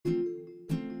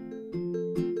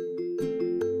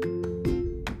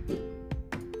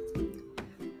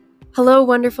Hello,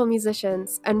 wonderful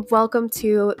musicians, and welcome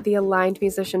to the Aligned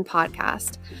Musician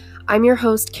Podcast. I'm your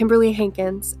host, Kimberly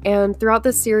Hankins, and throughout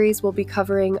this series, we'll be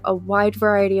covering a wide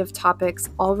variety of topics,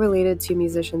 all related to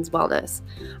musicians' wellness.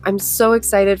 I'm so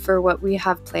excited for what we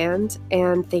have planned,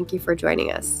 and thank you for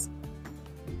joining us.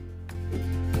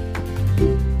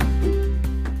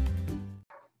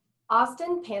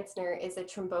 Austin Pancner is a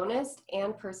trombonist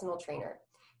and personal trainer.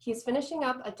 He's finishing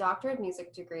up a Doctor of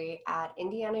Music degree at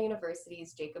Indiana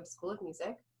University's Jacobs School of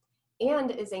Music and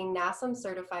is a NASM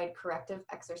certified corrective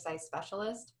exercise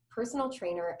specialist, personal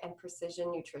trainer, and precision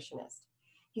nutritionist.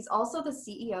 He's also the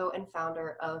CEO and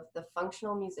founder of The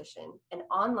Functional Musician, an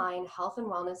online health and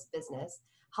wellness business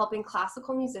helping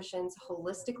classical musicians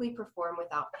holistically perform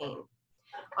without pain.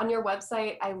 On your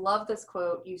website, I love this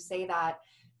quote. You say that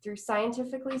through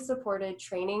scientifically supported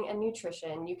training and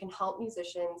nutrition, you can help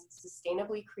musicians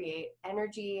sustainably create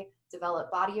energy,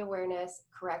 develop body awareness,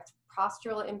 correct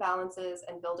postural imbalances,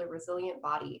 and build a resilient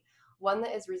body, one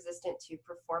that is resistant to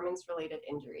performance-related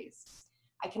injuries.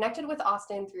 I connected with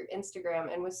Austin through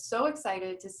Instagram and was so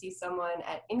excited to see someone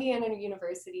at Indiana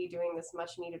University doing this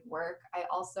much-needed work. I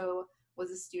also was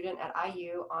a student at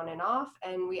IU on and off,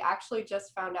 and we actually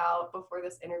just found out before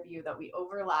this interview that we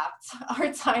overlapped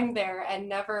our time there and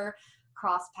never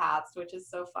crossed paths, which is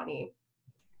so funny.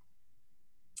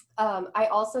 I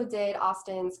also did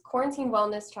Austin's Quarantine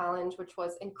Wellness Challenge, which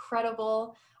was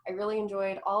incredible. I really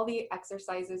enjoyed all the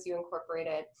exercises you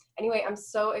incorporated. Anyway, I'm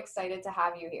so excited to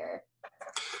have you here.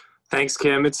 Thanks,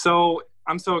 Kim. I'm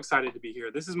so excited to be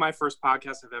here. This is my first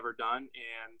podcast I've ever done,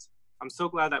 and I'm so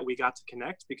glad that we got to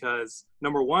connect because,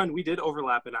 number one, we did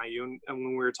overlap at IU, and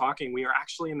when we were talking, we were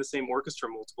actually in the same orchestra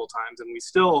multiple times, and we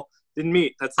still didn't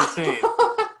meet. That's insane.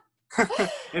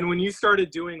 And when you started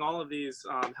doing all of these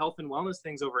health and wellness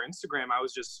things over Instagram, I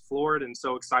was just floored and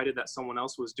so excited that someone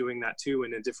else was doing that too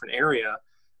in a different area.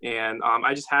 And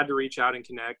I just had to reach out and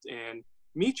connect and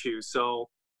meet you. So,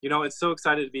 it's so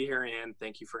excited to be here, and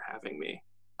thank you for having me.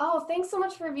 Oh, thanks so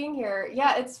much for being here.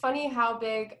 Yeah, it's funny how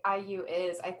big IU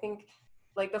is. I think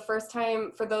like the first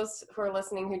time, for those who are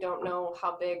listening who don't know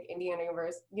how big Indiana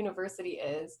University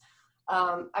is,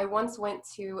 I once went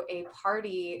to a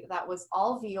party that was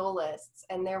all violists,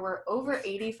 and there were over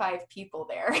 85 people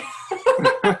there.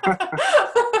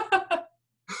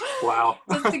 Wow.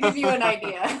 Just to give you an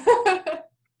idea.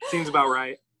 Seems about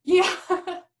right. Yeah.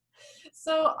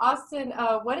 So, Austin,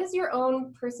 what is your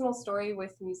own personal story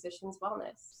with musicians'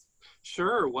 wellness?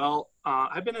 Sure. Well,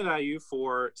 I've been at IU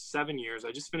for 7 years.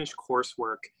 I just finished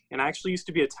coursework, and I actually used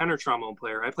to be a tenor trombone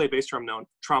player. I play bass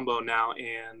trombone now,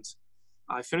 and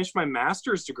I finished my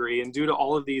master's degree, and due to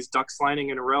all of these ducks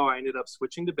lining in a row, I ended up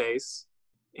switching to bass,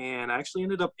 and I actually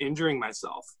ended up injuring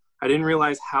myself. I didn't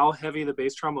realize how heavy the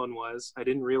bass trombone was. I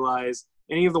didn't realize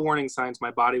any of the warning signs my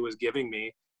body was giving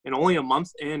me, and only a month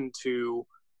into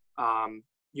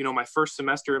my first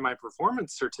semester in my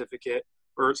performance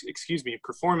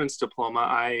diploma,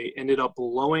 I ended up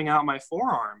blowing out my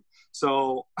forearm.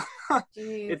 So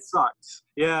it sucked.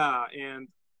 Yeah. And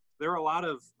there are a lot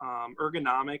of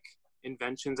ergonomic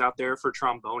inventions out there for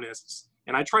trombonists,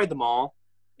 and I tried them all,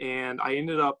 and I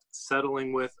ended up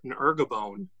settling with an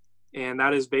ergobone. And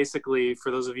that is basically,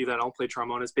 for those of you that don't play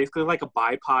trombone, it's basically like a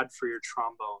bipod for your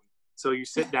trombone. So you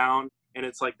sit down, and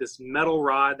it's like this metal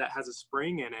rod that has a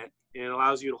spring in it, and it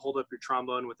allows you to hold up your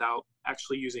trombone without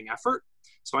actually using effort.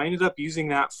 So I ended up using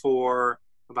that for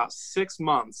about 6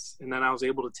 months, and then I was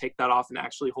able to take that off and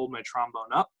actually hold my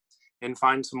trombone up and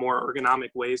find some more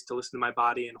ergonomic ways to listen to my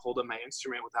body and hold up my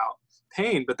instrument without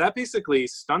pain. But that basically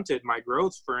stunted my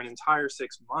growth for an entire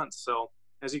 6 months. So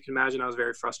as you can imagine, I was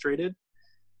very frustrated,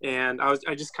 and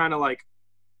I just kind of like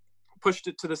pushed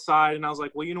it to the side, and I was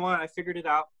like, well, you know what? I figured it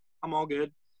out. I'm all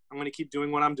good. I'm going to keep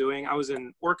doing what I'm doing. I was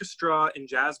in orchestra and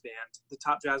jazz band, the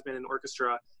top jazz band in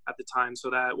orchestra at the time. So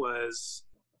that was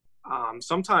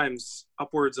sometimes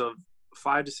upwards of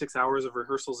 5 to 6 hours of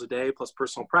rehearsals a day, plus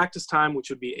personal practice time, which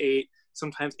would be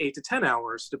sometimes 8 to 10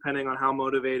 hours, depending on how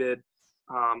motivated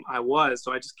I was.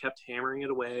 So I just kept hammering it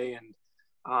away. And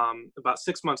about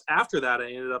 6 months after that, I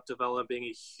ended up developing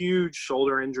a huge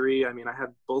shoulder injury. I mean, I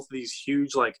had both of these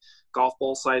huge, like golf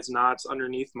ball size knots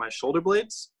underneath my shoulder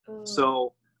blades.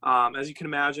 So as you can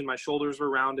imagine, my shoulders were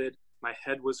rounded, my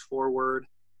head was forward.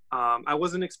 I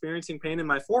wasn't experiencing pain in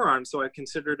my forearm, so I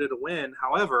considered it a win.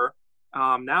 However,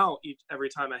 now every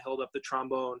time I held up the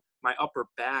trombone, my upper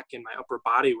back and my upper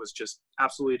body was just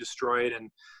absolutely destroyed.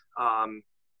 And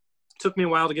took me a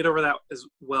while to get over that as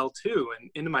well too.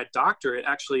 And into my doctorate,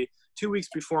 actually 2 weeks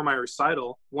before my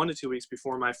recital, 1 to 2 weeks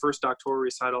before my first doctoral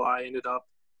recital, I ended up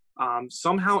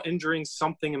somehow injuring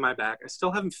something in my back. I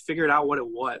still haven't figured out what it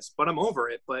was, but I'm over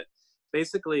it. But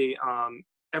basically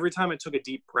every time I took a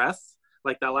deep breath,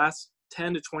 like that last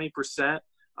 10 to 20%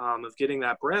 of getting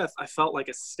that breath, I felt like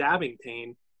a stabbing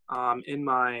pain in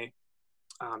my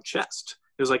chest.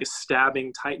 It was like a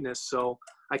stabbing tightness. So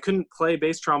I couldn't play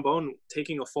bass trombone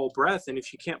taking a full breath. And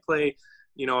if you can't play,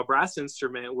 a brass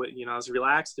instrument with, as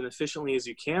relaxed and efficiently as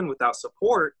you can without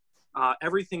support,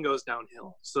 everything goes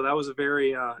downhill. So that was a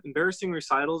very embarrassing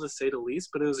recital, to say the least,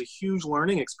 but it was a huge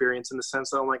learning experience in the sense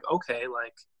that I'm like, okay,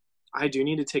 like I do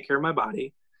need to take care of my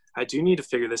body. I do need to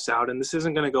figure this out, and this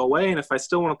isn't going to go away. And if I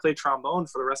still want to play trombone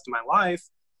for the rest of my life,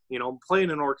 play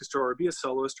in an orchestra or be a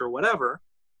soloist or whatever,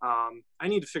 I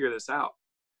need to figure this out.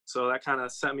 So that kind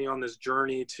of set me on this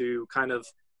journey to kind of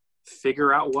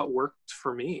figure out what worked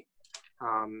for me.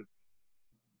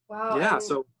 Wow. Yeah.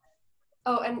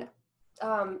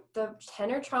 The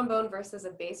tenor trombone versus a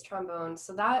bass trombone.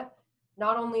 So that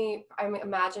not only, I'm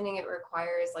imagining it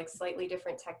requires like slightly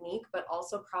different technique, but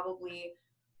also probably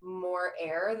more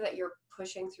air that you're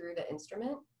pushing through the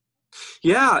instrument.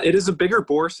 Yeah, it is a bigger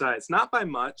bore size, not by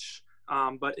much,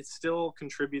 but it still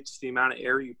contributes to the amount of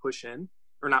air you push in,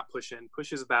 or not push in.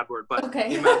 Push is a bad word, but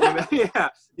okay.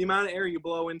 the amount of air you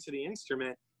blow into the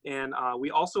instrument. And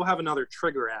we also have another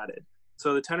trigger added.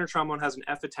 So the tenor trombone has an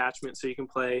F attachment, so you can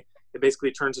play. It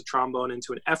basically turns a trombone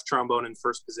into an F trombone in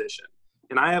first position.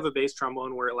 And I have a bass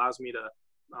trombone where it allows me to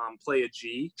play a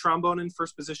G trombone in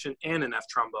first position and an F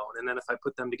trombone. And then if I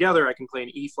put them together, I can play an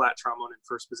E flat trombone in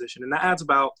first position. And that adds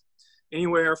about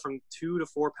anywhere from 2 to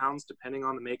 4 pounds, depending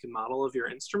on the make and model of your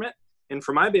instrument. And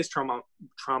for my bass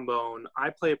trombone, I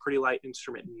play a pretty light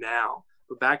instrument now.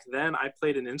 But back then, I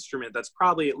played an instrument that's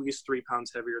probably at least 3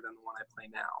 pounds heavier than the one I play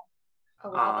now.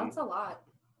 Oh, wow, that's a lot.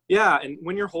 Yeah, and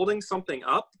when you're holding something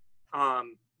up,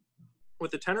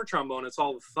 with the tenor trombone, it's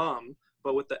all the thumb.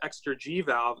 But with the extra G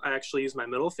valve, I actually use my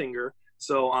middle finger.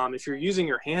 So if you're using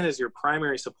your hand as your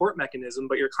primary support mechanism,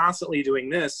 but you're constantly doing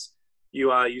this,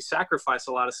 you sacrifice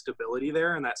a lot of stability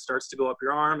there, and that starts to go up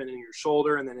your arm and in your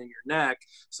shoulder and then in your neck.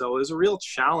 So it was a real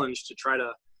challenge to try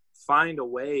to find a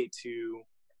way to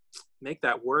make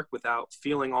that work without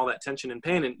feeling all that tension and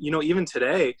pain. And, even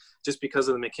today, just because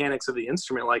of the mechanics of the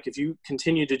instrument, like if you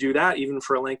continue to do that, even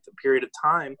for a length of period of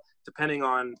time, depending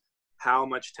on how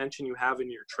much tension you have in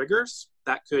your triggers,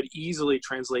 that could easily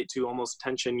translate to almost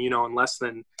tension, in less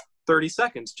than 30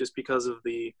 seconds, just because of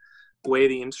the way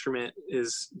the instrument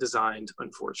is designed,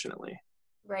 unfortunately.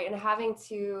 Right, and having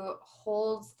to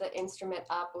hold the instrument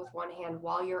up with one hand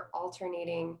while you're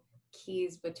alternating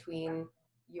keys between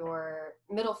your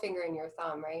middle finger and your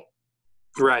thumb, right?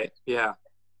 Right, yeah.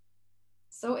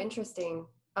 So interesting.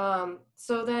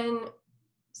 So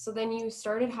then you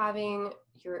started having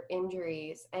your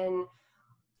injuries, and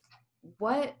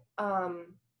what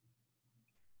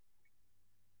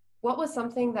was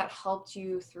something that helped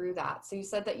you through that? So you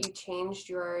said that you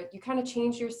kind of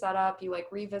changed your setup, you like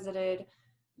revisited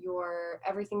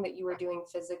everything that you were doing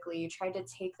physically. You tried to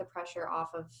take the pressure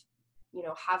off of,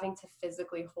 having to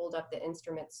physically hold up the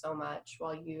instrument so much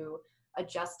while you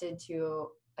adjusted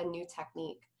to a new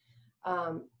technique.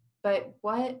 But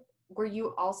were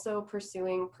you also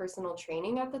pursuing personal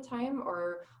training at the time,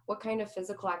 or what kind of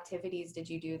physical activities did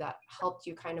you do that helped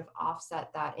you kind of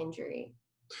offset that injury?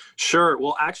 Sure.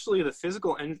 Well, actually, the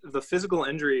physical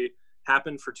injury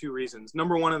happened for 2 reasons.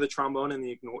 Number one, of the trombone and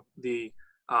the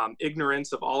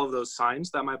ignorance of all of those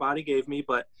signs that my body gave me.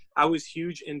 But I was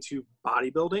huge into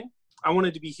bodybuilding. I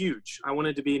wanted to be huge. I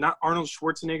wanted to be not Arnold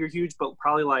Schwarzenegger huge, but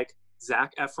probably like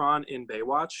Zac Efron in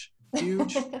Baywatch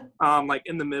huge, like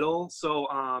in the middle. So,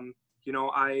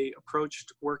 I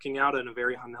approached working out in a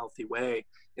very unhealthy way,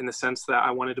 in the sense that I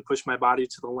wanted to push my body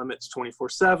to the limits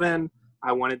 24/7.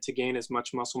 I wanted to gain as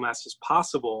much muscle mass as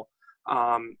possible.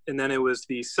 And then it was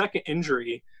the second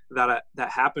injury that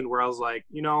happened where I was like,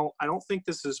 I don't think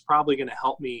this is probably going to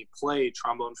help me play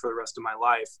trombone for the rest of my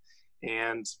life.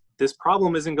 And this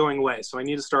problem isn't going away. So I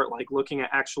need to start like looking at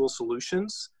actual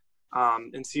solutions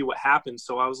and see what happens.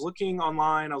 So I was looking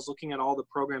online, I was looking at all the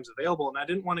programs available, and I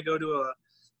didn't want to go to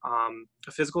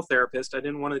a physical therapist. I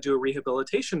didn't want to do a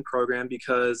rehabilitation program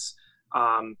because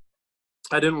I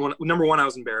didn't want, number one, I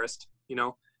was embarrassed,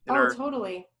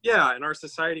 Totally. Yeah, in our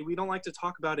society, we don't like to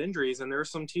talk about injuries. And there are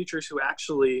some teachers who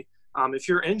actually, if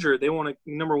you're injured, they want to,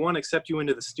 number one, accept you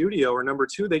into the studio, or number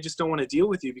two, they just don't want to deal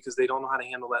with you because they don't know how to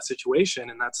handle that situation.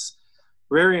 And that's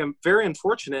very, very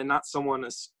unfortunate, and not something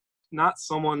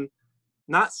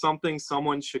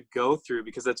someone should go through,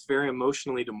 because that's very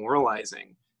emotionally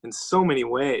demoralizing in so many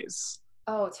ways.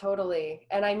 Oh, totally.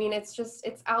 And I mean, it's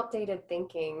outdated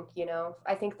thinking,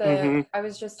 I think I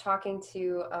was just talking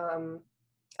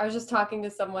to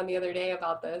someone the other day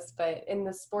about this, but in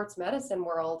the sports medicine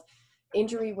world,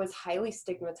 injury was highly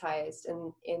stigmatized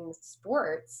in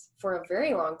sports for a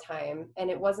very long time. And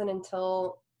it wasn't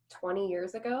until 20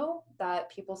 years ago that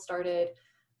people started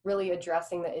really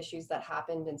addressing the issues that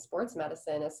happened in sports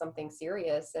medicine as something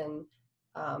serious and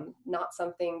not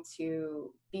something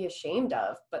to be ashamed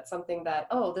of, but something that,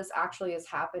 oh, this actually is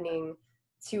happening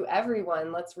to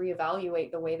everyone. Let's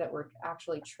reevaluate the way that we're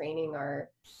actually training our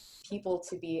people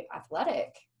to be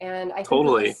athletic. And I think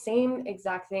that the same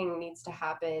exact thing needs to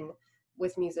happen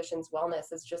with musicians'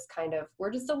 wellness. Is just kind of,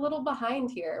 we're just a little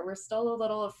behind here. We're still a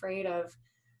little afraid of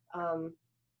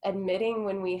admitting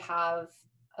when we have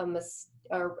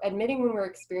or admitting when we're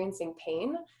experiencing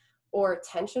pain or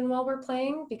tension while we're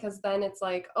playing, because then it's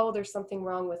like, oh, there's something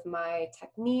wrong with my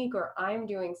technique, or I'm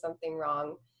doing something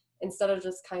wrong, instead of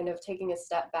just kind of taking a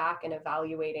step back and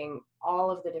evaluating all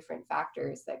of the different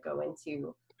factors that go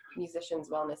into musicians'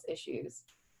 wellness issues.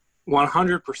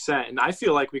 100%. And I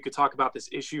feel like we could talk about this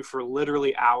issue for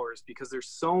literally hours, because there's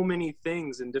so many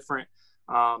things in different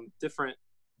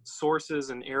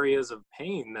sources and areas of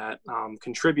pain that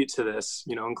contribute to this,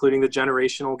 including the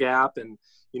generational gap and,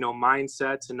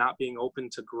 mindsets and not being open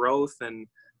to growth, and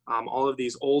all of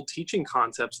these old teaching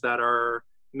concepts that are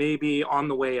maybe on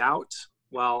the way out,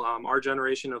 while our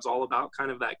generation is all about kind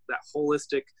of that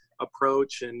holistic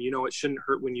approach, and it shouldn't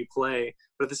hurt when you play.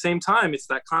 But at the same time, it's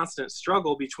that constant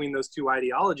struggle between those two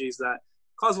ideologies that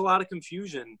cause a lot of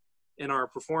confusion in our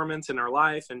performance, in our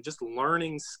life, and just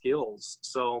learning skills.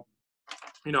 So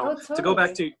totally. to go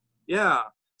back to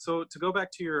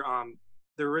your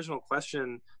the original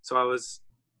question, so I was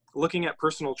looking at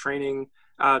personal training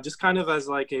just kind of as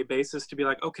like a basis to be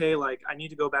like, okay, like I need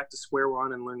to go back to square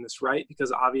one and learn this right, because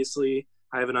obviously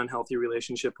I have an unhealthy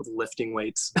relationship with lifting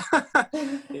weights.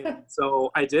 And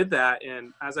so I did that.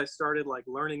 And as I started like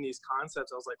learning these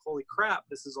concepts, I was like, holy crap,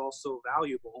 this is all so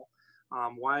valuable.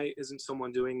 Why isn't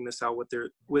someone doing this out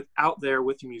there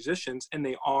with musicians? And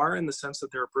they are, in the sense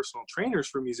that there are personal trainers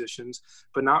for musicians,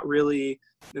 but not really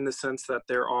in the sense that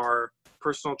there are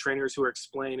personal trainers who are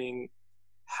explaining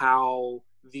how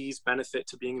these benefit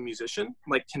to being a musician,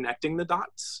 like connecting the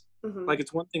dots. Mm-hmm. Like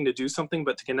it's one thing to do something,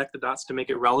 but to connect the dots to make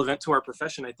it relevant to our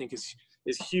profession, I think is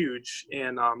huge.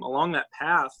 And along that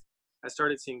path, I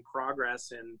started seeing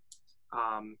progress, and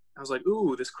I was like,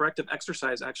 ooh, this corrective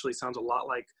exercise actually sounds a lot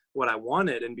like what I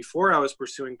wanted. And before I was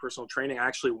pursuing personal training, I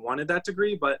actually wanted that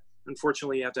degree, but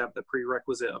unfortunately you have to have the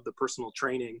prerequisite of the personal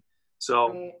training.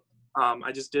 So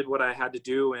I just did what I had to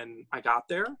do, and I got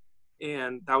there.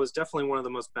 And that was definitely one of the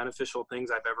most beneficial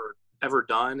things I've ever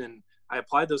done. And I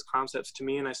applied those concepts to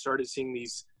me, and I started seeing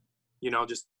these,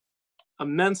 just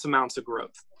immense amounts of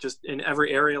growth just in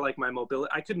every area. Like my mobility,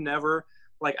 I could never,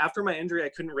 like after my injury, I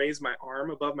couldn't raise my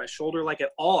arm above my shoulder, like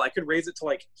at all. I could raise it to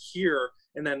like here,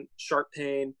 and then sharp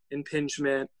pain,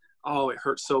 impingement. Oh, it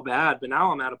hurts so bad. But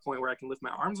now I'm at a point where I can lift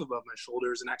my arms above my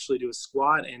shoulders and actually do a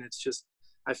squat. And it's just,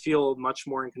 I feel much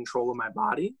more in control of my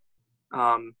body.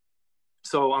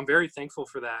 So I'm very thankful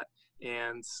for that.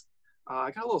 And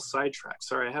I got a little sidetracked.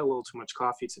 Sorry, I had a little too much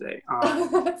coffee today.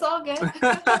 It's all good.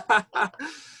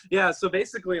 Yeah. So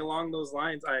basically, along those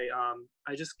lines, I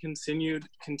just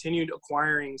continued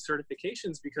acquiring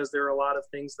certifications, because there are a lot of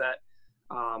things that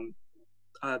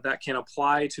that can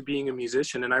apply to being a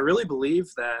musician. And I really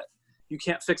believe that you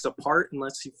can't fix a part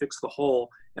unless you fix the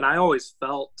whole. And I always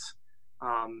felt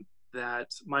that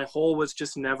my whole was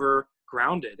just never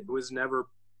grounded.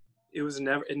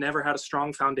 It never had a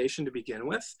strong foundation to begin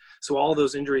with. So all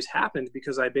those injuries happened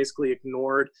because I basically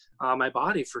ignored my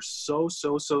body for so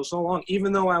long,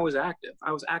 even though I was active.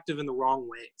 I was active in the wrong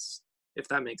ways, if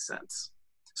that makes sense.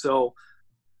 So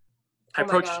I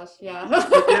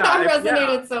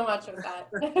resonated so much with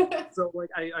that. So like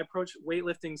I approach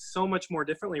weightlifting so much more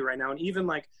differently right now. And even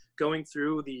like going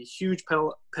through the huge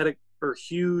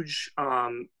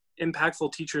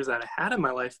impactful teachers that I had in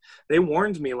my life, they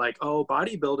warned me like, oh,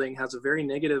 bodybuilding has a very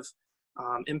negative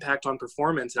impact on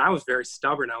performance. And I was very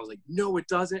stubborn. I was like, no, it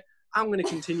doesn't. I'm going to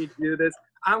continue to do this.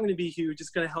 I'm going to be huge. It's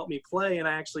going to help me play. And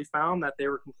I actually found that they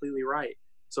were completely right.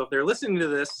 So if they're listening to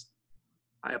this,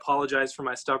 I apologize for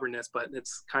my stubbornness, but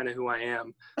it's kind of who I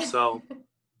am. So,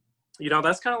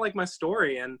 that's kind of like my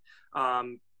story. And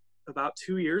about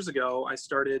 2 years ago, I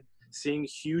started seeing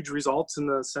huge results in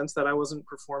the sense that I wasn't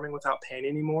performing without pain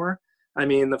anymore. I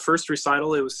mean, the first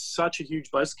recital, it was such a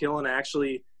huge buzzkill, and I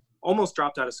actually almost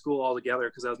dropped out of school altogether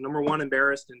because I was, number one,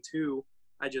 embarrassed, and two,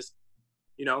 I just,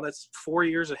 that's 4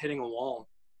 years of hitting a wall.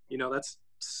 That's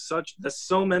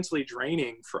so mentally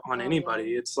draining on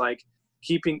anybody. Yeah. It's like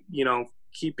keeping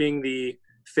the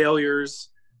failures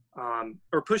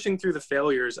or pushing through the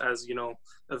failures as,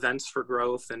 events for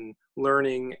growth and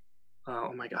learning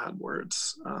oh my God,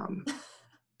 words.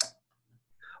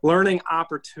 Learning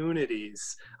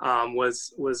opportunities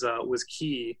was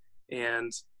key,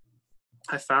 and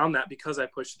I found that because I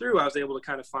pushed through, I was able to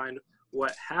kind of find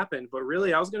what happened. But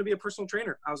really, I was going to be a personal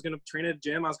trainer. I was going to train at a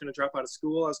gym. I was going to drop out of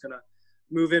school. I was going to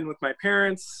move in with my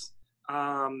parents.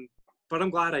 But I'm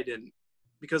glad I didn't,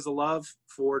 because the love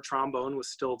for trombone was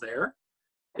still there.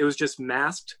 It was just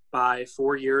masked by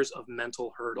 4 years of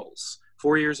mental hurdles,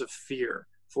 4 years of fear,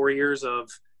 4 years of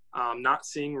not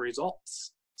seeing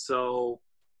results. So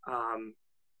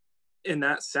in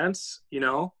that sense,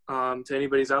 to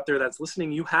anybody's out there that's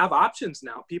listening, you have options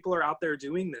now. People are out there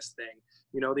doing this thing.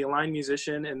 The Aligned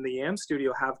Musician and the YAM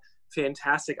Studio have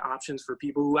fantastic options for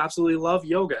people who absolutely love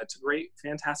yoga. It's a great,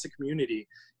 fantastic community.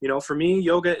 For me,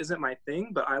 yoga isn't my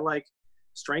thing, but I like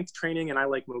strength training and I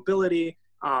like mobility.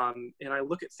 And I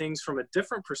look at things from a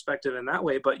different perspective in that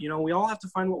way. But, we all have to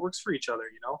find what works for each other,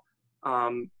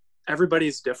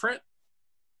 everybody's different.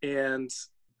 And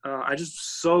I'm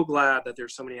just so glad that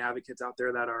there's so many advocates out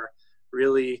there that are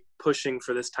really pushing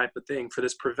for this type of thing, for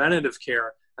this preventative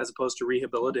care as opposed to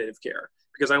rehabilitative care.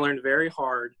 Because I learned very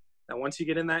hard that once you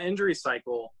get in that injury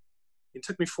cycle, it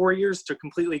took me 4 years to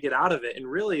completely get out of it. And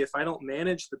really, if I don't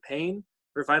manage the pain,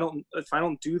 or if I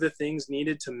don't do the things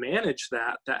needed to manage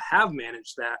that have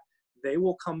managed that, they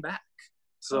will come back.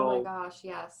 So, oh my gosh,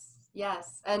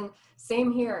 yes. And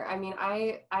same here. I mean,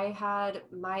 I had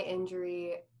my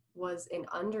injury was in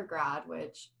undergrad,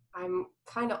 which I'm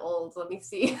kind of old. Let me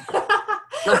see.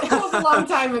 It was a long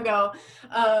time ago.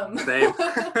 Same.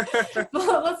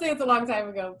 But let's say it's a long time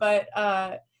ago. But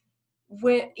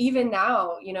even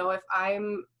now, if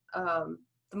I'm the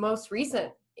most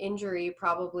recent injury,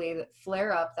 probably the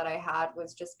flare up that I had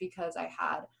was just because I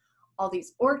had all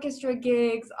these orchestra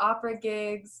gigs, opera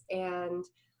gigs, and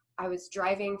I was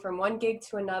driving from one gig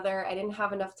to another. I didn't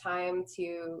have enough time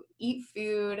to eat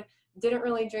food, didn't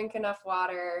really drink enough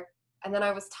water. And then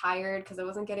I was tired because I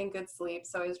wasn't getting good sleep.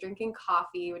 So I was drinking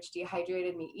coffee, which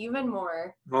dehydrated me even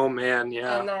more. Oh man,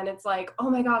 yeah. And then it's like, oh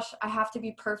my gosh, I have to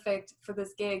be perfect for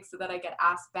this gig so that I get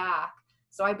asked back.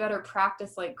 So I better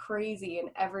practice like crazy in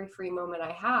every free moment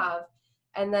I have.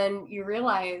 And then you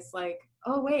realize like,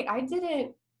 oh wait, I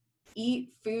didn't eat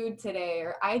food today,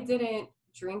 or I didn't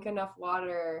drink enough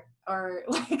water, or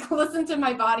like listen to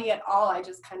my body at all. I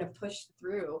just kind of pushed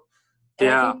through. And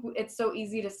I think it's so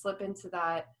easy to slip into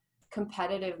that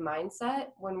competitive mindset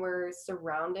when we're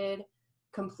surrounded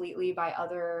completely by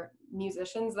other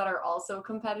musicians that are also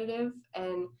competitive.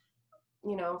 And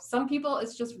some people,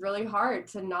 it's just really hard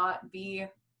to not be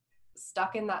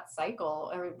stuck in that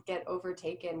cycle or get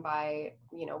overtaken by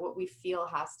what we feel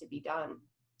has to be done.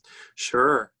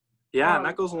 Sure. Yeah. And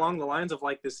that goes along the lines of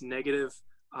like this negative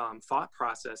thought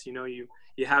process. You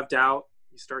have doubt,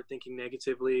 you start thinking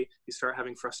negatively, you start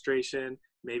having frustration,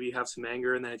 maybe you have some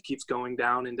anger, and then it keeps going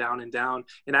down and down and down.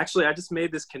 And actually, I just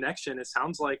made this connection. It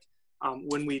sounds like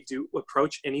when we do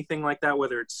approach anything like that,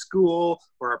 whether it's school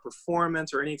or our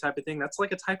performance or any type of thing, that's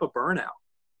like a type of burnout.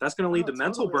 That's going to lead to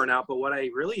mental burnout. But what I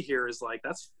really hear is like,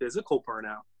 that's physical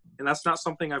burnout. And that's not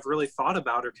something I've really thought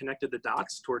about or connected the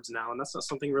dots towards now. And that's not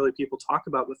something really people talk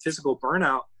about. But physical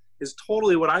burnout is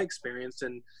totally what I experienced.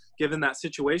 And given that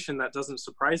situation, that doesn't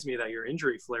surprise me that your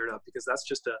injury flared up, because that's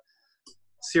just a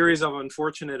series of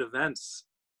unfortunate events.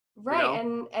 Right.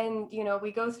 And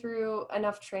we go through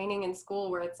enough training in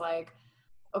school where it's like,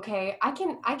 okay, I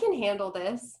can handle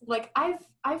this. Like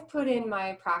I've put in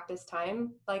my practice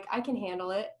time, like I can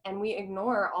handle it. And we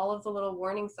ignore all of the little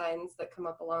warning signs that come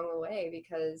up along the way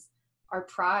because our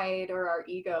pride or our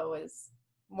ego is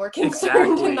more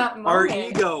concerned in that moment. Our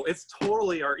ego, it's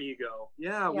totally our ego.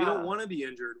 Yeah. We don't want to be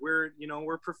injured. We're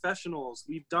professionals.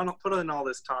 We've put in all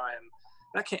this time.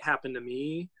 That can't happen to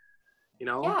me,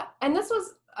 Yeah. And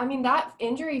that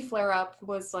injury flare up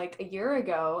was like a year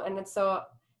ago. And it's so,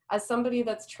 as somebody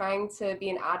that's trying to be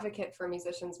an advocate for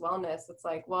musicians' wellness, it's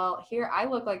like, well, here I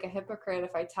look like a hypocrite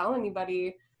if I tell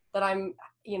anybody that I'm,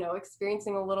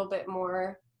 experiencing a little bit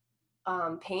more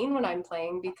pain when I'm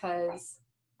playing, because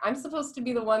I'm supposed to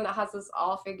be the one that has this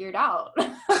all figured out.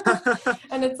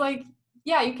 And it's like,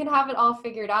 yeah, you can have it all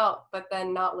figured out, but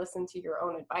then not listen to your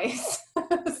own advice.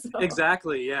 So.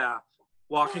 Exactly. Yeah.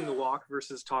 Walking the walk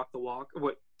versus talk the walk.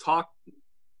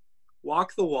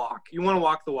 Walk the walk. You want to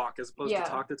walk the walk as opposed to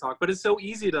talk the talk. But it's so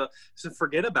easy to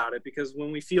forget about it, because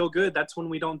when we feel good, that's when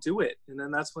we don't do it. And then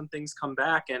that's when things come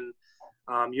back. And,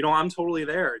 I'm totally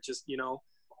there. It's just,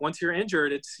 once you're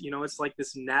injured, it's, it's like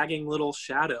this nagging little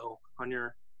shadow on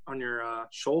your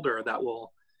shoulder that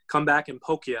will come back and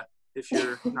poke you if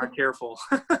you're not careful.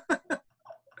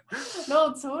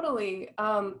 No, totally.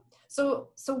 So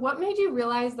what made you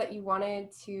realize that you wanted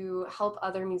to help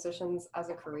other musicians as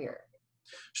a career?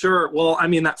 Sure. Well, I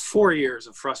mean, that 4 years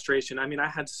of frustration, I mean, I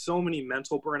had so many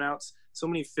mental burnouts, so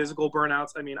many physical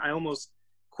burnouts. I mean, I almost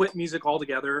quit music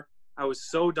altogether. I was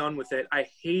so done with it. I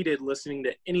hated listening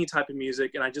to any type of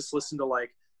music, and I just listened to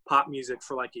like pop music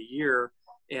for like a year.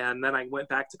 And then I went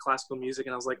back to classical music,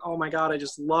 and I was like, oh my God, I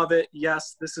just love it.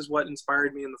 Yes, this is what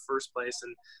inspired me in the first place.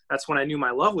 And that's when I knew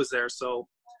my love was there. So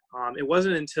it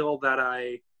wasn't until that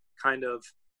I kind of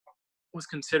was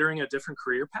considering a different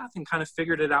career path and kind of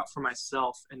figured it out for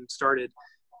myself and started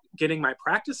getting my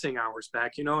practicing hours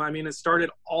back. You know, I mean, it started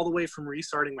all the way from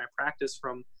restarting my practice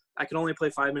from I could only play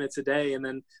 5 minutes a day. And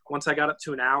then once I got up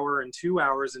to an hour and 2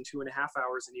 hours and 2.5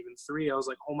 hours and even 3, I was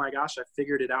like, oh my gosh, I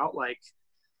figured it out. Like,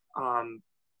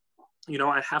 you know,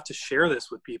 I have to share this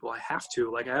with people. I have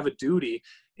to, like, I have a duty.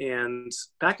 And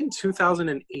back in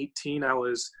 2018, I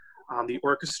was the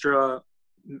orchestra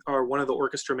or one of the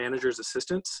orchestra manager's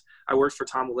assistants. I worked for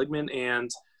Tom Ligman, and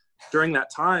during that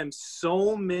time,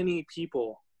 so many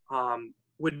people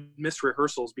would miss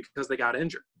rehearsals because they got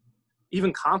injured.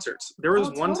 Even concerts. There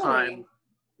was one time,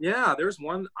 yeah, there was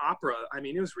one opera. I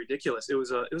mean, it was ridiculous. It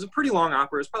was a pretty long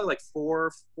opera. It was probably like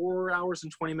 4 hours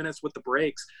and 20 minutes with the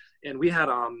breaks. And we had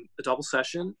a double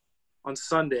session on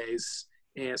Sundays.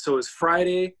 And so it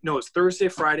was Thursday,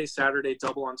 Friday, Saturday,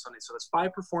 double on Sunday. So that's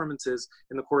 5 performances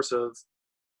in the course of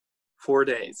 4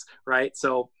 days, right?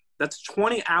 So that's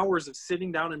 20 hours of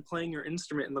sitting down and playing your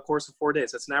instrument in the course of 4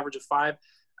 days. That's an average of 5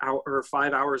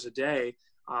 hours a day.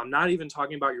 Not even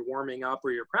talking about your warming up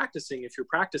or your practicing if you're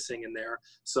practicing in there.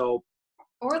 So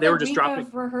or they the were just week dropping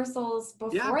of rehearsals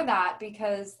before that,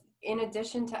 because in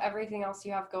addition to everything else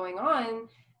you have going on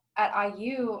at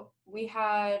IU, we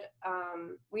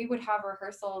would have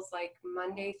rehearsals like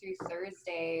Monday through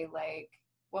Thursday, like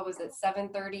what was it,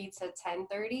 7:30 to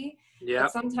 10:30. Yeah.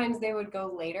 But sometimes they would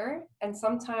go later, and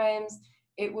sometimes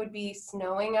it would be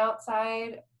snowing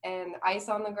outside and ice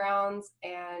on the grounds,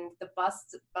 and the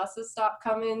buses stopped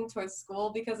coming towards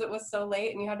school because it was so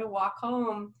late, and you had to walk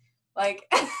home like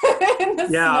in the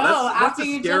snow. That's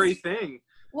a scary thing.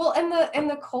 Well, and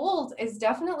the cold is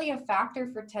definitely a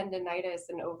factor for tendinitis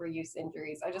and overuse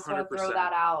injuries. I just 100%. Want to throw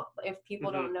that out. If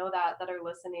people don't know that are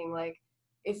listening, like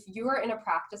if you're in a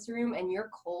practice room and you're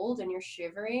cold and you're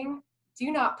shivering,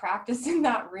 do not practice in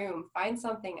that room. Find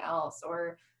something else,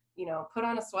 or you know, put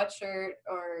on a sweatshirt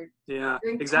or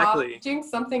drink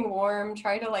something warm.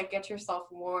 Try to like get yourself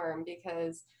warm,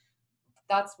 because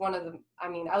that's one of the, I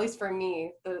mean, at least for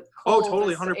me, the cold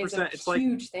totally 100%. It's a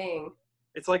huge thing.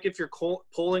 It's like if you're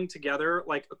pulling together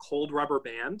like a cold rubber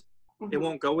band, it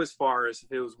won't go as far as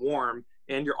if it was warm,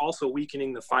 and you're also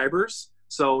weakening the fibers.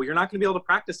 So you're not going to be able to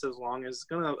practice as long. It's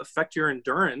going to affect your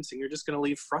endurance, and you're just going to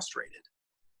leave frustrated.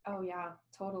 Oh yeah,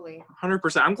 totally.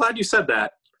 100%. I'm glad you said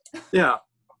that. Yeah.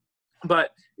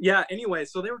 But yeah, anyway,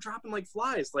 so they were dropping like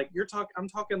flies. Like I'm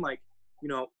talking like,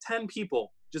 10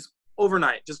 people just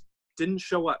overnight just didn't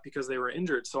show up because they were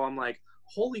injured. So I'm like,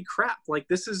 holy crap, like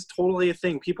this is totally a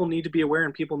thing. People need to be aware,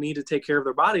 and people need to take care of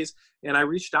their bodies. And I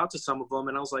reached out to some of them,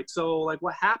 and I was like, so like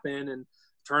what happened? And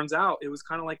turns out it was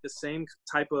kind of like the same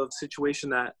type of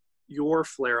situation that your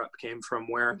flare-up came from,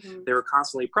 where they were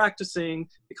constantly practicing,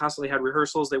 they constantly had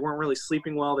rehearsals, they weren't really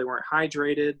sleeping well, they weren't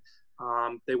hydrated.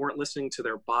 They weren't listening to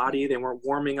their body. They weren't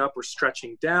warming up or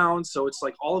stretching down. So it's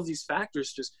like all of these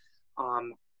factors just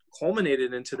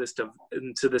culminated into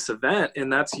this event.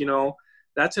 And that's,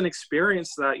 that's an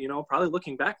experience that, probably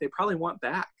looking back, they probably want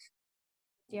back.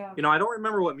 Yeah. I don't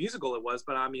remember what musical it was,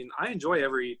 but I mean, I enjoy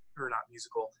every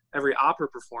opera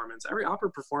performance. Every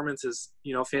opera performance is,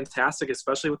 fantastic,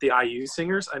 especially with the IU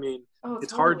singers. I mean,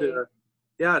 it's hard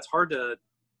to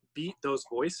beat those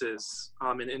voices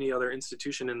in any other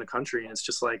institution in the country. And it's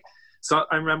just like, so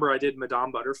I remember I did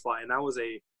Madame Butterfly, and that was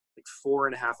a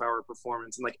 4.5-hour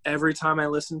performance. And like every time I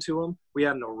listened to them, we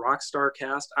had no rock star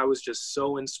cast. I was just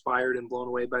so inspired and blown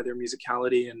away by their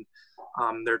musicality and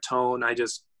their tone.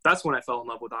 That's when I fell in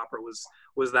love with opera,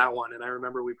 was that one. And I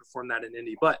remember we performed that in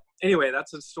Indy. But anyway,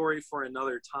 that's a story for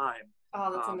another time.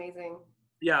 Oh, that's amazing.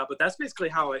 Yeah, but that's basically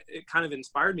how it kind of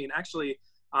inspired me. And actually,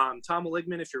 Tom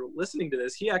Ligman, if you're listening to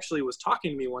this, he actually was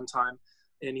talking to me one time,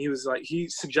 and he was like, he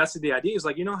suggested the idea. He's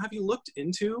like, have you looked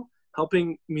into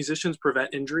helping musicians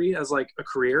prevent injury as like a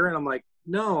career? And I'm like,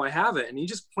 no, I haven't. And he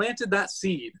just planted that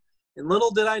seed. And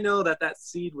little did I know that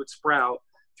seed would sprout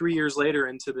 3 years later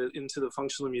into the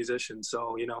functional musician.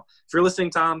 So, if you're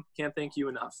listening, Tom, can't thank you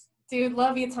enough. Dude,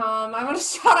 love you, Tom. I want to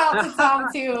shout out to Tom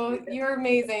too. You're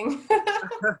amazing.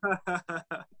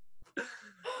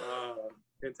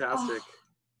 Fantastic.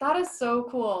 That is so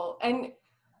cool. And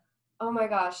Oh my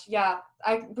gosh. Yeah.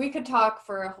 We could talk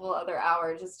for a whole other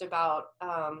hour just about,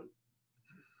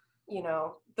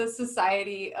 the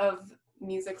society of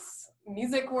music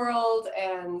world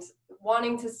and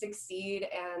wanting to succeed,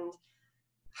 and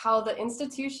how the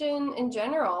institution in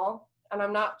general, and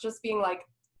I'm not just being like,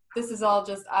 this is all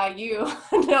just IU.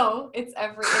 No, it's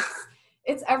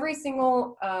every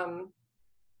single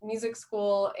music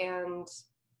school, and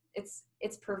it's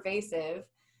pervasive.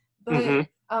 But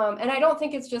and I don't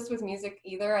think it's just with music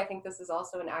either. I think this is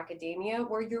also in academia,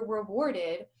 where you're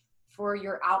rewarded for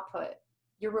your output.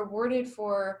 You're rewarded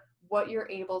for what you're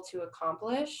able to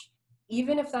accomplish,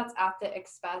 even if that's at the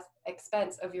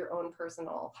expense of your own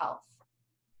personal health.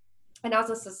 And as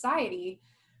a society,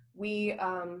 we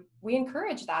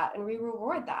encourage that and we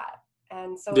reward that.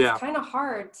 And so it's kind of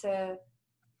hard to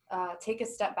take a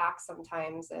step back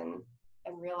sometimes and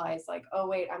realize, like, oh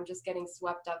wait, I'm just getting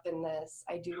swept up in this.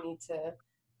 I do need to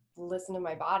listen to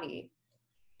my body.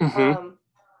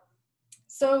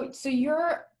 So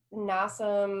you're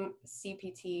NASM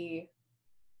CPT.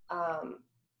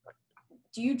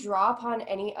 Do you draw upon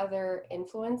any other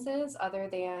influences other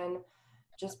than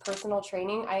just personal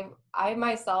training? I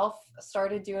myself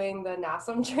started doing the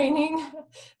NASM training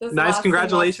this nice, last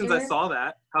congratulations semester. I saw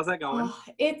that. How's that going? Oh,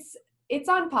 it's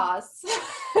on pause.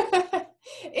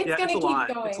 It's gonna keep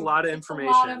going. It's a lot of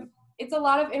information. It's a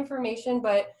lot of information,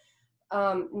 but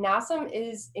NASM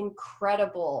is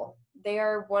incredible. They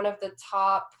are one of the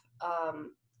top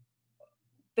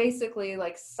basically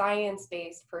like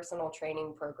science-based personal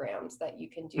training programs that you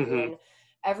can do. And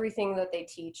everything that they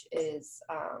teach is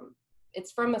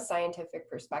it's from a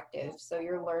scientific perspective. So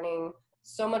you're learning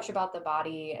so much about the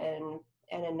body and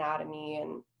anatomy.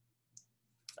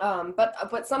 And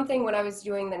but something when I was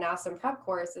doing the NASM prep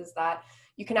course is that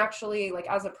you can actually, like,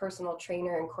 as a personal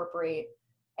trainer, incorporate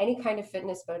any kind of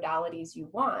fitness modalities you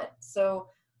want. So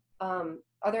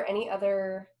are there any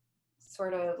other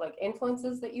sort of like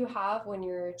influences that you have when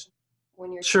you're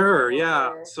Sure,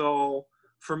 yeah. So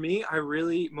for me,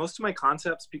 most of my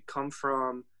concepts come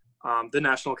from the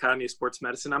National Academy of Sports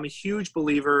Medicine. I'm a huge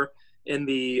believer in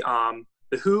the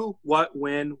who, what,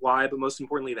 when, why, but most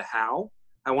importantly, the how.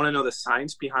 I want to know the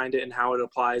science behind it and how it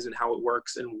applies and how it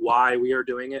works and why we are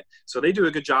doing it. So they do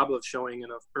a good job of showing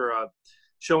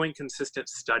consistent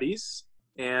studies.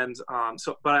 And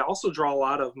but I also draw a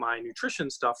lot of my nutrition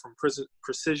stuff from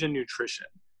Precision Nutrition.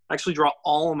 I actually draw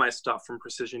all of my stuff from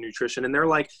Precision Nutrition, and they're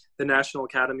like the National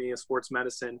Academy of Sports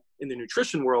Medicine in the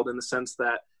nutrition world, in the sense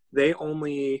that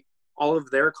all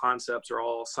of their concepts are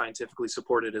all scientifically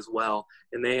supported as well.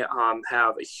 And they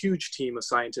have a huge team of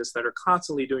scientists that are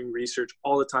constantly doing research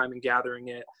all the time and gathering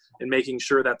it and making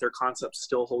sure that their concepts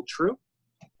still hold true.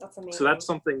 That's amazing. So that's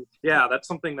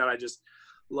something that I just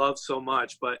love so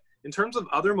much. But in terms of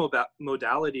other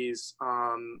modalities,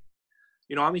 I'm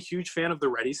a huge fan of the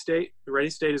Ready State. The Ready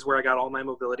State is where I got all my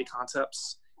mobility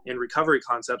concepts and recovery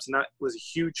concepts, and that was a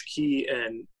huge key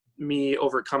in me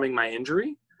overcoming my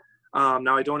injury.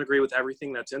 Now, I don't agree with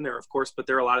everything that's in there, of course, but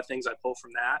there are a lot of things I pull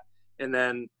from that. And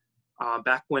then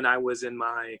back when I was in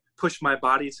my push my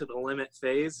body to the limit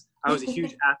phase, I was a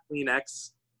huge Athlean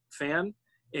X fan.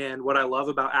 And what I love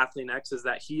about Athlean X is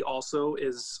that he also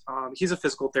is, he's a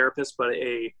physical therapist, but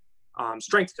a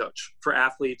strength coach for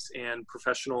athletes and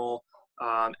professional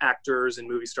actors and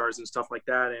movie stars and stuff like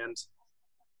that. And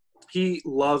he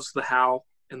loves the how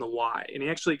and the why. And he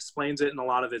actually explains it in a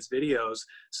lot of his videos.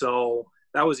 So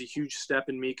that was a huge step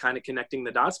in me kind of connecting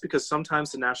the dots, because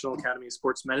sometimes the National Academy of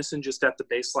Sports Medicine, just at the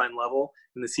baseline level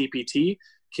in the CPT,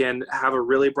 can have a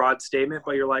really broad statement,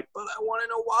 but you're like, but I want to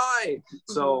know why. Mm-hmm.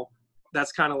 So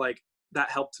that's kind of like, that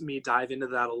helped me dive into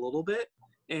that a little bit.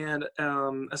 And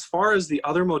as far as the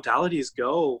other modalities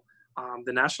go,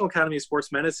 the National Academy of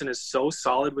Sports Medicine is so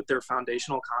solid with their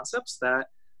foundational concepts that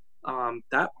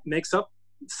that makes up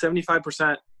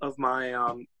 75% of my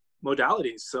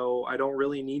modalities. So I don't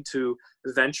really need to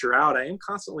venture out. I am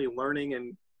constantly learning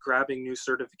and grabbing new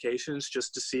certifications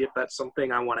just to see if that's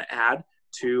something I want to add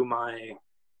to my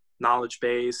knowledge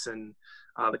base and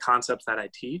the concepts that I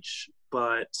teach.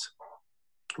 But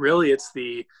really, it's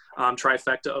the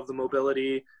trifecta of the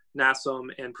mobility, NASM,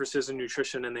 and Precision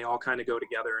Nutrition, and they all kind of go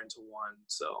together into one.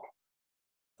 So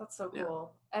that's so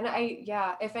cool. And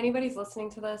if anybody's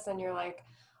listening to this and you're like,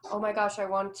 oh my gosh, I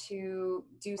want to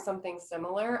do something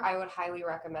similar, I would highly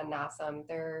recommend NASM.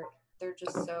 They're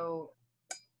just so,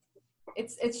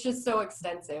 it's just so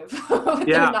extensive with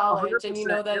their knowledge. 100%. And you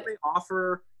know that they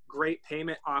offer great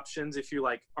payment options if you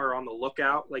are on the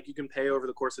lookout. Like, you can pay over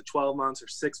the course of 12 months or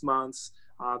 6 months.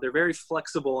 They're very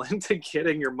flexible into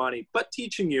getting your money, but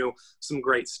teaching you some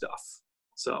great stuff.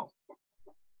 So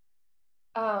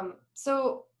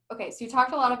Okay, so you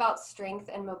talked a lot about strength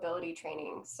and mobility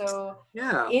training. So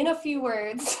Yeah. in a few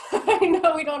words, I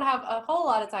know we don't have a whole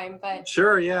lot of time, but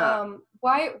sure, yeah.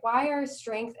 Why are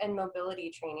strength and mobility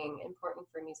training important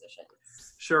for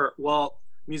musicians? Sure. Well,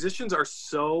 musicians are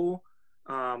so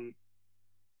drawn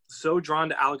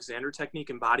to Alexander technique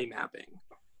and body mapping.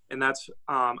 And that's,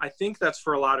 I think that's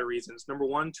for a lot of reasons. Number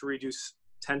one, to reduce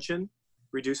tension,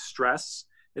 reduce stress.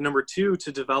 And number two,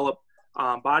 to develop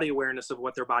body awareness of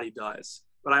what their body does.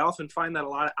 But I often find that a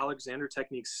lot of Alexander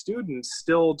technique students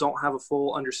still don't have a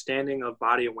full understanding of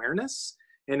body awareness.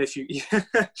 And if you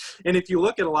and if you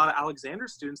look at a lot of Alexander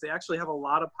students, they actually have a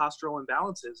lot of postural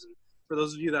imbalances. And for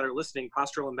those of you that are listening,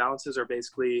 postural imbalances are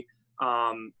basically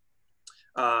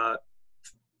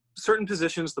certain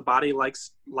positions the body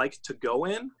likes to go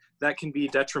in that can be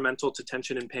detrimental to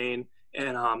tension and pain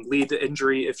and lead to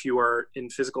injury if you are in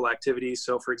physical activity.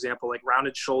 So for example, like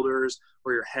rounded shoulders,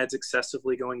 or your head's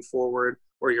excessively going forward,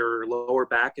 or your lower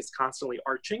back is constantly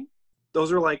arching.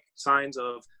 Those are like signs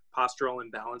of postural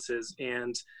imbalances.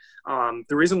 And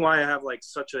the reason why I have like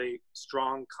such a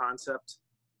strong concept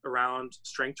around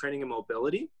strength training and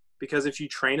mobility, because if you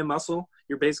train a muscle,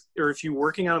 or if you're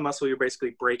working on a muscle, you're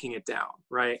basically breaking it down,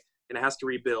 right? And it has to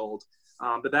rebuild.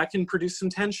 But that can produce some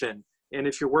tension. And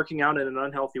if you're working out in an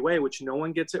unhealthy way, which no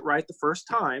one gets it right the first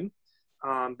time,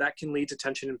 that can lead to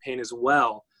tension and pain as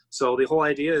well. So the whole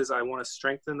idea is I want to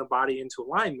strengthen the body into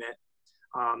alignment,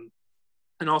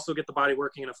 and also get the body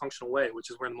working in a functional way, which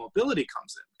is where the mobility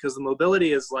comes in. Because the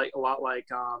mobility is like a lot like,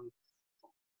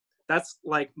 that's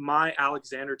like my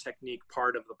Alexander technique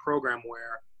part of the program,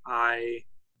 where I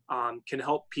can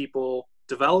help people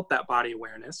develop that body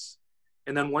awareness.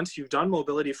 And then once you've done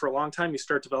mobility for a long time, you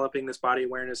start developing this body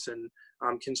awareness and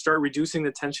can start reducing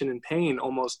the tension and pain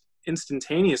almost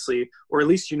instantaneously, or at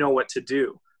least you know what to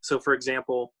do. So for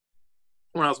example,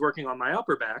 when I was working on my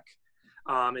upper back,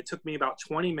 it took me about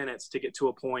 20 minutes to get to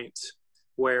a point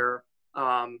where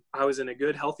I was in a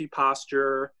good, healthy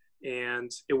posture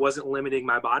and it wasn't limiting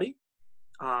my body.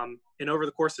 And over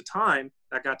the course of time,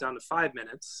 that got down to 5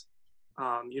 minutes.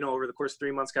 Over the course of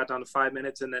 3 months, got down to 5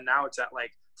 minutes. And then now it's at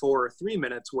like 4 or 3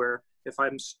 minutes, where if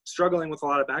I'm struggling with a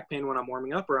lot of back pain when I'm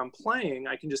warming up or I'm playing,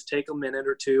 I can just take a minute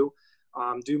or two,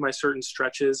 do my certain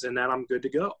stretches, and then I'm good to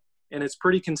go. And it's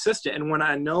pretty consistent. And when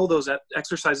I know those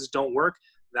exercises don't work,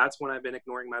 that's when I've been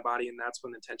ignoring my body, and that's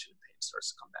when the tension and pain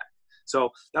starts to come back. So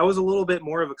that was a little bit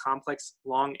more of a complex,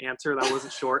 long answer. That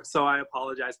wasn't short, so I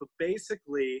apologize. But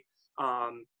basically,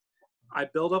 I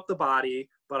build up the body,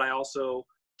 but I also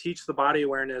teach the body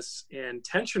awareness and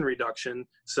tension reduction,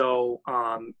 so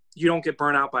you don't get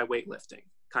burnt out by weightlifting,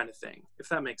 kind of thing, if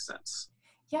that makes sense.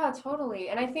 Yeah, totally.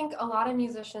 And I think a lot of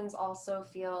musicians also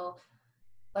feel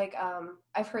like,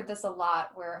 I've heard this a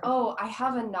lot where, oh, I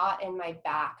have a knot in my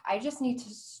back, I just need to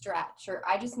stretch, or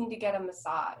I just need to get a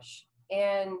massage.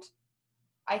 And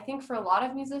I think for a lot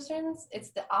of musicians,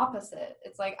 it's the opposite.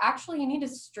 It's like, actually, you need to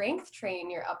strength train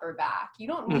your upper back. You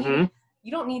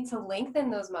don't need to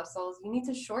lengthen those muscles. You need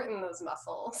to shorten those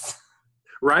muscles.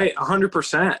 Right,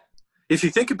 100%. If you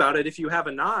think about it, if you have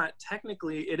a knot,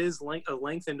 technically it is a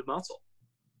lengthened muscle.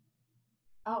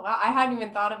 Oh wow, I hadn't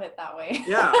even thought of it that way.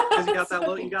 Yeah, because you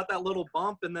got that little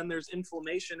bump, and then there's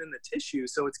inflammation in the tissue,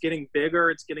 so it's getting bigger,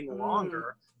 it's getting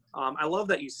longer. I love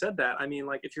that you said that. I mean,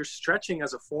 like, if you're stretching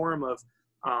as a form of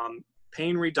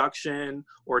pain reduction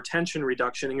or tension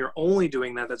reduction, and you're only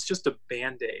doing that, that's just a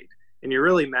Band-Aid, and you're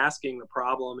really masking the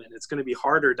problem, and it's going to be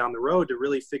harder down the road to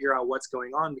really figure out what's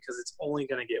going on, because it's only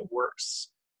going to get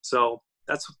worse. So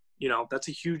that's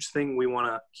a huge thing we want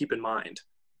to keep in mind.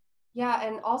 Yeah,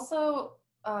 and also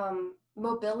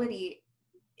mobility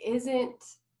isn't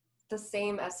the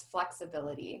same as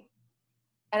flexibility.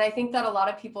 And I think that a lot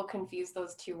of people confuse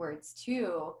those two words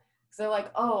too. Because they're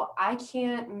like, oh, I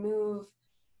can't move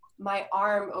my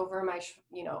arm over my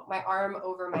arm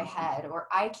over my head, or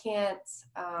I can't,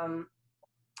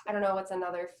 I don't know what's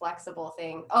another flexible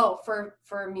thing. Oh, for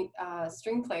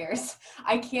string players,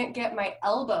 I can't get my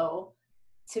elbow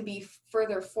to be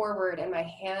further forward and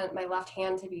my left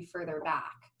hand to be further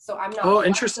back. So I'm not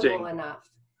flexible enough.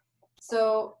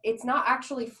 So it's not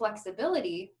actually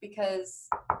flexibility, because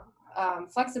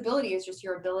flexibility is just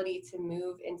your ability to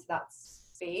move into that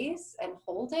space and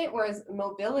hold it, whereas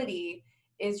mobility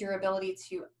is your ability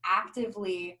to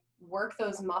actively work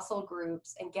those muscle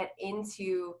groups and get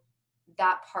into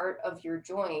that part of your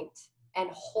joint and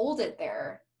hold it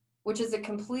there, which is a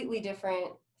completely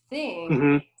different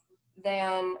thing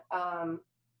than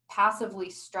passively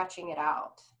stretching it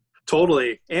out.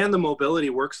 Totally. And the mobility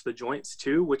works the joints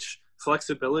too, which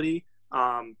flexibility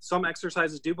Some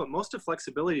exercises do, but most of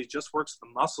flexibility just works the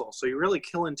muscle. So you're really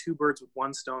killing two birds with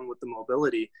one stone with the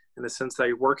mobility, in the sense that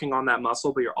you're working on that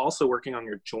muscle, but you're also working on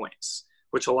your joints,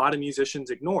 which a lot of musicians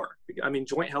ignore. I mean,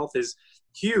 joint health is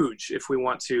huge if we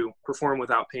want to perform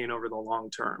without pain over the long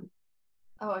term.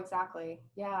 Oh, exactly.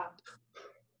 Yeah.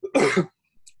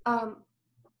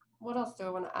 What else do I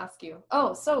want to ask you?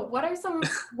 Oh, so what are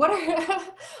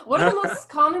the most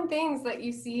common things that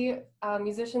you see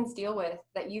musicians deal with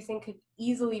that you think could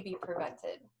easily be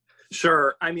prevented?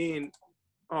 Sure. I mean,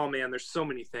 oh man, there's so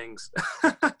many things.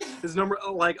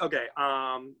 Okay,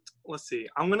 let's see.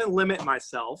 I'm going to limit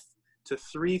myself to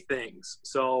 3 things.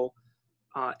 So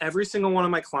every single one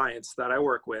of my clients that I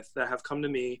work with that have come to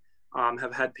me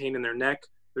have had pain in their neck,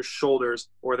 their shoulders,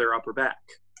 or their upper back,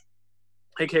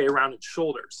 aka rounded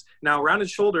shoulders. Now, rounded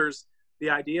shoulders, the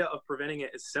idea of preventing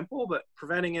it is simple, but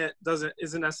preventing it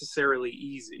isn't necessarily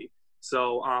easy.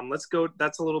 So let's go.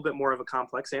 That's a little bit more of a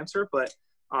complex answer, but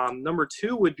number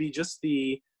 2 would be just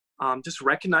just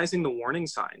recognizing the warning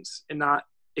signs and not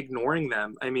ignoring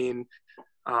them. I mean,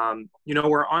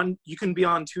 you can be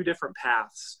on 2 different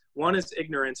paths. One is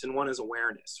ignorance and one is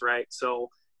awareness, right? So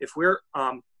if we're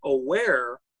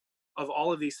aware of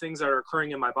all of these things that are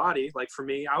occurring in my body, like for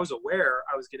me, I was aware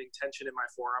I was getting tension in my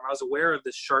forearm. I was aware of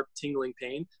this sharp tingling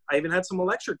pain. I even had some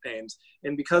electric pains.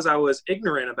 And because I was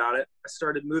ignorant about it, I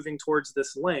started moving towards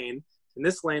this lane, and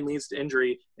this lane leads to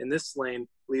injury, and this lane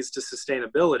leads to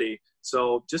sustainability.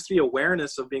 So just the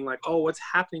awareness of being like, oh, what's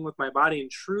happening with my body, and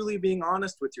truly being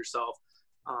honest with yourself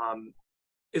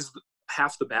is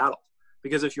half the battle.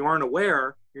 Because if you aren't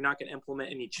aware, you're not going to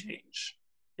implement any change.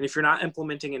 And if you're not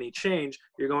implementing any change,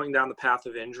 you're going down the path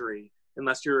of injury,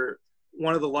 unless you're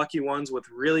one of the lucky ones with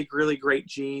really, really great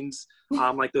genes,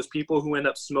 like those people who end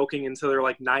up smoking until they're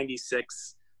like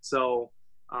 96. So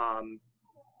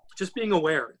just being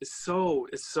aware is so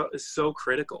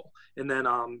critical. And then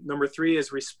number 3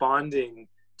 is responding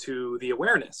to the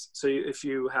awareness. So if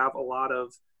you have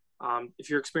if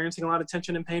you're experiencing a lot of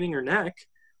tension and pain in your neck,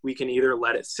 we can either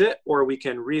let it sit, or we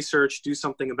can research, do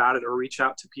something about it, or reach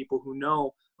out to people who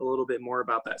know a little bit more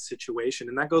about that situation.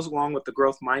 And that goes along with the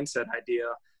growth mindset idea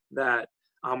that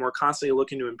we're constantly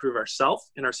looking to improve ourselves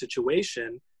and our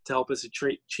situation to help us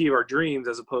achieve our dreams,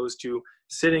 as opposed to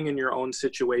sitting in your own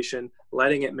situation,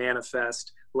 letting it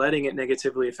manifest, letting it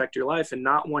negatively affect your life, and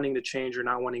not wanting to change or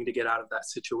not wanting to get out of that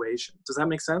situation. Does that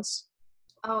make sense?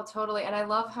 Oh, totally. And I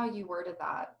love how you worded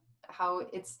that, how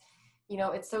it's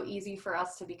so easy for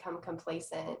us to become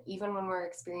complacent, even when we're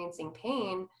experiencing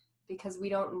pain, because we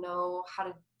don't know how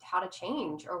to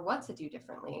change or what to do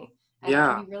differently. And It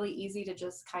can be really easy to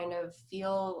just kind of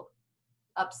feel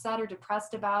upset or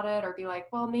depressed about it, or be like,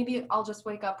 well, maybe I'll just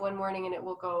wake up one morning and it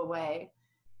will go away.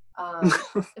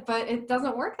 But it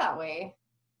doesn't work that way.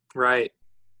 Right.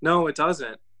 No, it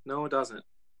doesn't.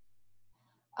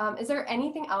 Is there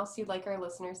anything else you'd like our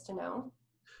listeners to know?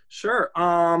 Sure.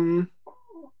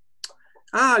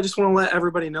 I just want to let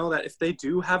everybody know that if they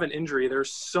do have an injury,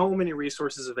 there's so many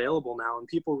resources available now, and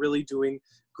people really doing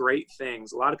great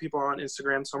things. A lot of people are on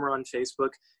Instagram, some are on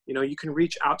Facebook. You can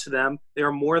reach out to them. They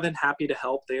are more than happy to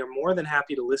help. They are more than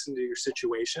happy to listen to your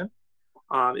situation.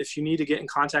 If you need to get in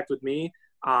contact with me,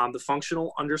 the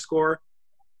functional _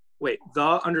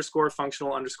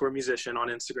 musician on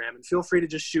Instagram, and feel free to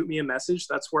just shoot me a message.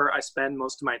 That's where I spend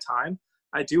most of my time.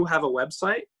 I do have a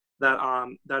website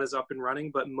that is up and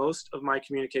running, but most of my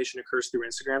communication occurs through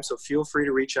Instagram. So feel free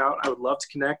to reach out. I would love to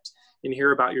connect and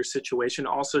hear about your situation.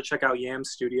 Also check out Yam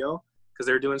Studio, because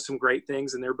they're doing some great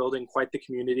things and they're building quite the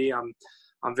community. I'm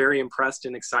very impressed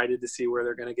and excited to see where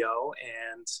they're going to go.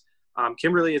 And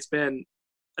Kimberly, it's been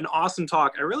an awesome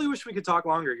talk. I really wish we could talk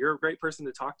longer. You're a great person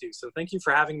to talk to. So thank you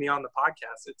for having me on the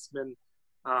podcast. It's been,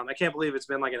 I can't believe it's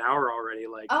been like an hour already.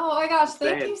 Oh my gosh.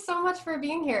 Thank you so much for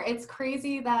being here. It's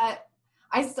crazy that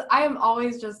I am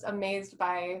always just amazed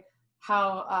by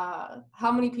how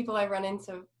many people I run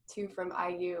into from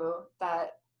IU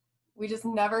that we just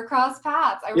never crossed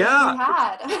paths. I wish we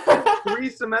had.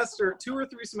 2 or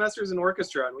 3 semesters in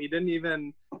orchestra, and we didn't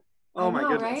even. Oh my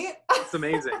goodness, right? It's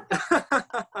amazing.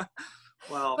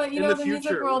 Well, but the future,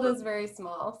 music world is very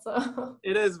small, so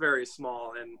it is very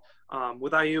small, and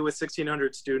with IU with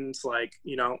 1,600 students, it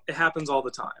happens all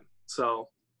the time. So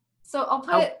I'll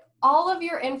put all of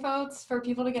your info for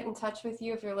people to get in touch with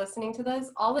you if you're listening to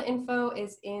this. All the info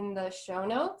is in the show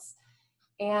notes,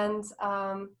 and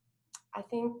I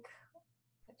think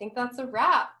that's a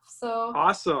wrap. So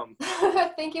awesome.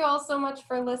 Thank you all so much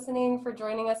for listening, for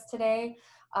joining us today.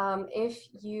 If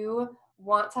you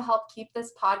want to help keep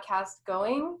this podcast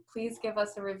going, please give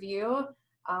us a review.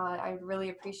 I really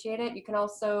appreciate it. You can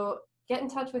also get in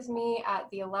touch with me at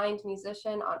The Aligned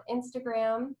Musician on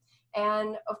Instagram.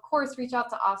 And of course, reach out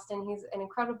to Austin. He's an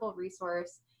incredible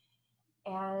resource.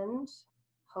 And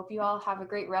hope you all have a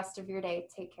great rest of your day.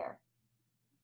 Take care.